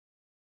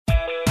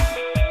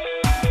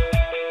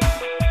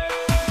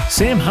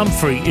Sam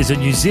Humphrey is a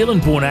New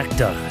Zealand-born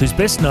actor who's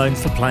best known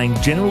for playing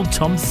General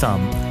Tom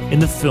Thumb in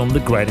the film The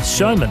Greatest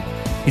Showman.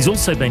 He's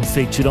also been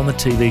featured on the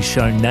TV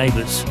show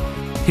Neighbours.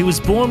 He was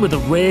born with a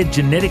rare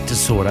genetic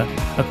disorder,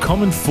 a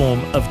common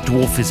form of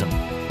dwarfism.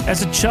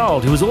 As a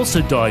child, he was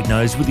also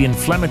diagnosed with the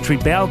inflammatory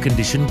bowel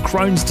condition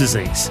Crohn's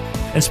disease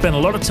and spent a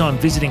lot of time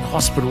visiting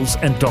hospitals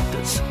and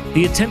doctors.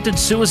 He attempted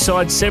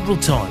suicide several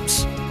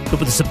times, but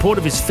with the support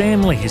of his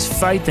family, his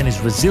faith and his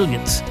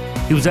resilience,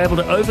 he was able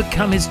to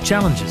overcome his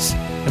challenges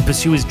and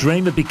pursue his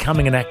dream of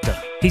becoming an actor.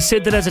 He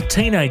said that as a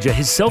teenager,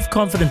 his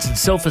self-confidence and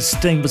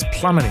self-esteem was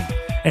plummeting,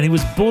 and he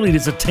was bullied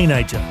as a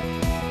teenager.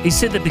 He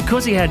said that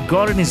because he had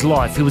God in his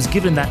life, he was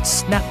given that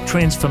snap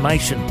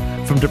transformation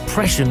from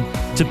depression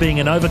to being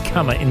an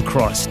overcomer in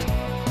Christ.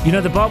 You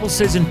know, the Bible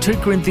says in 2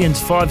 Corinthians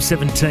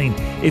 5:17,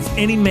 if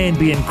any man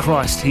be in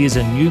Christ, he is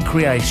a new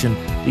creation.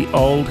 The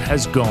old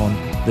has gone,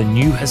 the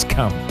new has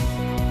come.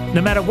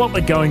 No matter what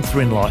we're going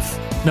through in life,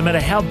 no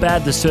matter how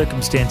bad the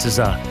circumstances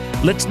are,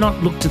 let's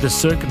not look to the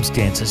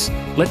circumstances.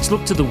 Let's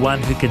look to the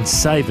one who can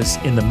save us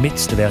in the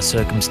midst of our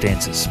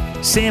circumstances.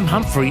 Sam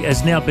Humphrey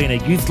has now been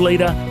a youth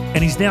leader,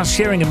 and he's now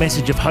sharing a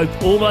message of hope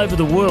all over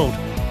the world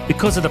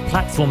because of the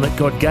platform that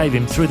God gave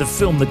him through the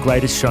film The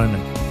Greatest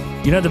Showman.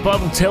 You know, the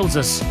Bible tells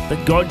us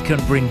that God can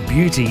bring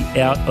beauty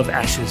out of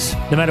ashes.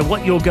 No matter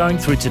what you're going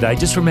through today,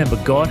 just remember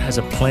God has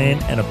a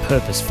plan and a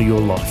purpose for your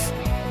life.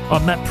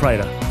 I'm Matt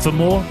Prater. For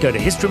more, go to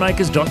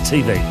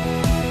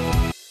historymakers.tv.